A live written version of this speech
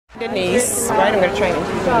Denise, right? I'm going to try and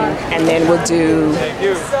interview you, and then we'll do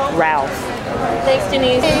Ralph. Thanks,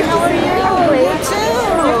 Denise. Hey, how are you? Great.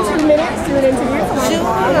 Too. 2 minutes, do an interview.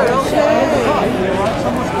 Sure, okay.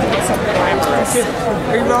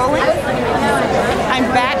 Are you rolling? I'm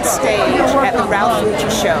backstage at the Ralph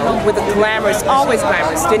Rucci show with the glamorous, always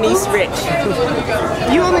glamorous, Denise Rich.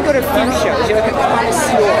 You only go to a few shows. You're like a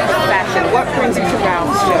connoisseur of fashion. What brings you to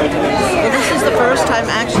Ralph's show? Well, this is the first time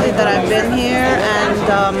actually that I've been here, and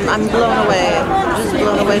I'm blown away. Just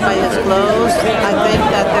blown away by his clothes. I think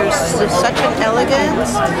that there's such an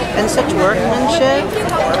elegance and such workmanship,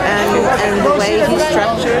 and the way he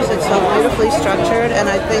structures, it's so beautifully structured, and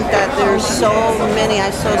I think that there's so many, I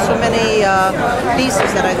saw so many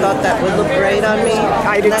pieces that I thought that would look great on me.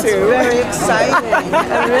 I did That's too. Very exciting.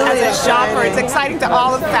 Really As a shopper, it's exciting to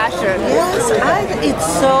all of fashion. Yes, it's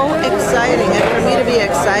so exciting, and for me to be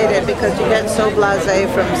excited because you get so blasé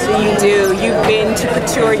from seeing. You do. You've been to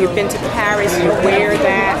couture, you've been to Paris, you wear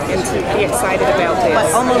that, and to be excited about this.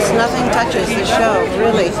 But almost nothing touches the show,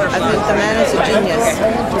 really. I think the man is a genius.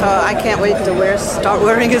 I can't wait to start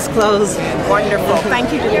wearing his clothes. Wonderful.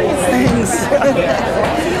 Thank you, Denise. Thanks.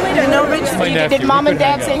 You know, Rich, Did Mom and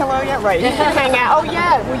Dad say hello yet? Right. You can hang out. Oh,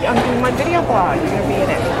 yeah. I'm doing my video blog. You're going to be in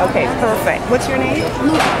it. Okay, perfect. What's your name?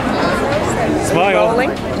 Smile.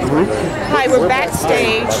 Rolling. Hi, we're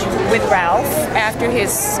backstage with Ralph after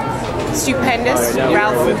his stupendous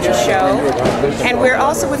Ralph Rucci show. And we're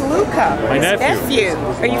also with Luca, his nephew.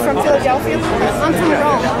 Are you from Philadelphia? I'm from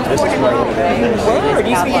Rome. I'm born in Rome. Word.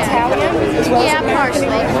 You speak Italian as well as American?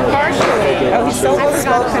 Partially. Oh, he's so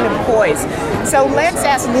well-spoken and poised. So let's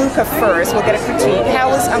ask Luca first. We'll get a critique. How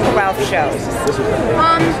was Uncle Ralph's show?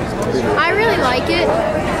 I really like it.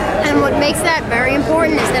 And what makes that very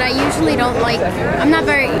important is that I usually I'm not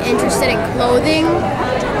very interested in clothing,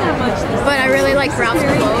 but I really like Ralph's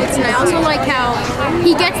clothes, and I also like how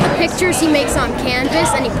he gets the pictures he makes on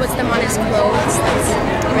canvas and he puts them on his clothes. That's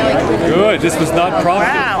really cool. Good, this was not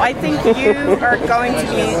prompted. Wow, I think you are going to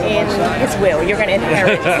be in his will. You're going to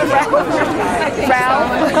inherit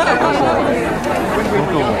Ralph.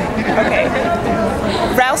 Okay.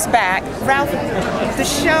 Ralph's back. Ralph, the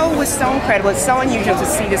show was so incredible. It's so unusual to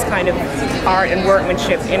see this kind of art and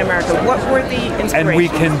workmanship in America. What were the inspirations? And we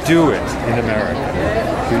can do it in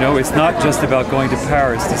America. You know, it's not just about going to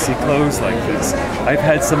Paris to see clothes like this. I've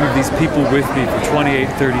had some of these people with me for 28,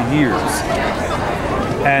 30 years.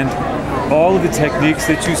 And all of the techniques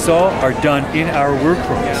that you saw are done in our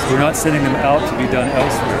workrooms. We're not sending them out to be done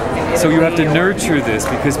elsewhere. So you have to nurture this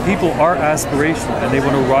because people are aspirational and they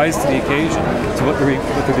want to rise to the occasion to what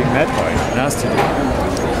they're being met by and asked to do.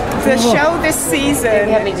 The show this season,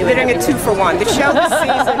 they're doing a 2-for-1. The show this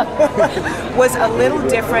season was a little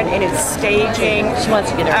different in its staging,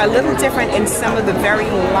 a little different in some of the very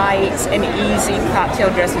light and easy cocktail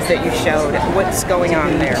dresses that you showed. What's going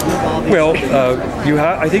on there? Well,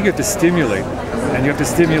 I think you have to stimulate, and you have to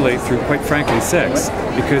stimulate through, quite frankly, sex,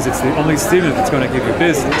 because it's the only stimulant that's going to give you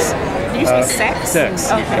business. Did you say sex?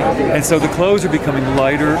 Sex. Okay. And so the clothes are becoming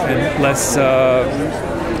lighter and less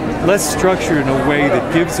structured in a way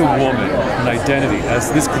that gives a woman an identity,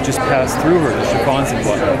 as this could just pass through her, the chiffons and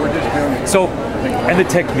whatnot. So, and the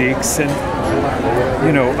techniques, and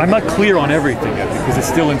you know, I'm not clear on everything yet because it's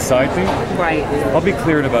still inside me. Right. I'll be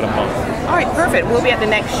clear in about a month. All right, perfect. We'll be at the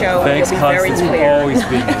next show. Thanks, You'll be Constance, very for clear. always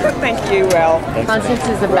being here. Thank you, Well. Constance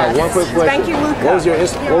is the best. One quick question. Thank you, Luca.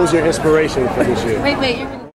 What was your inspiration for this year? Wait.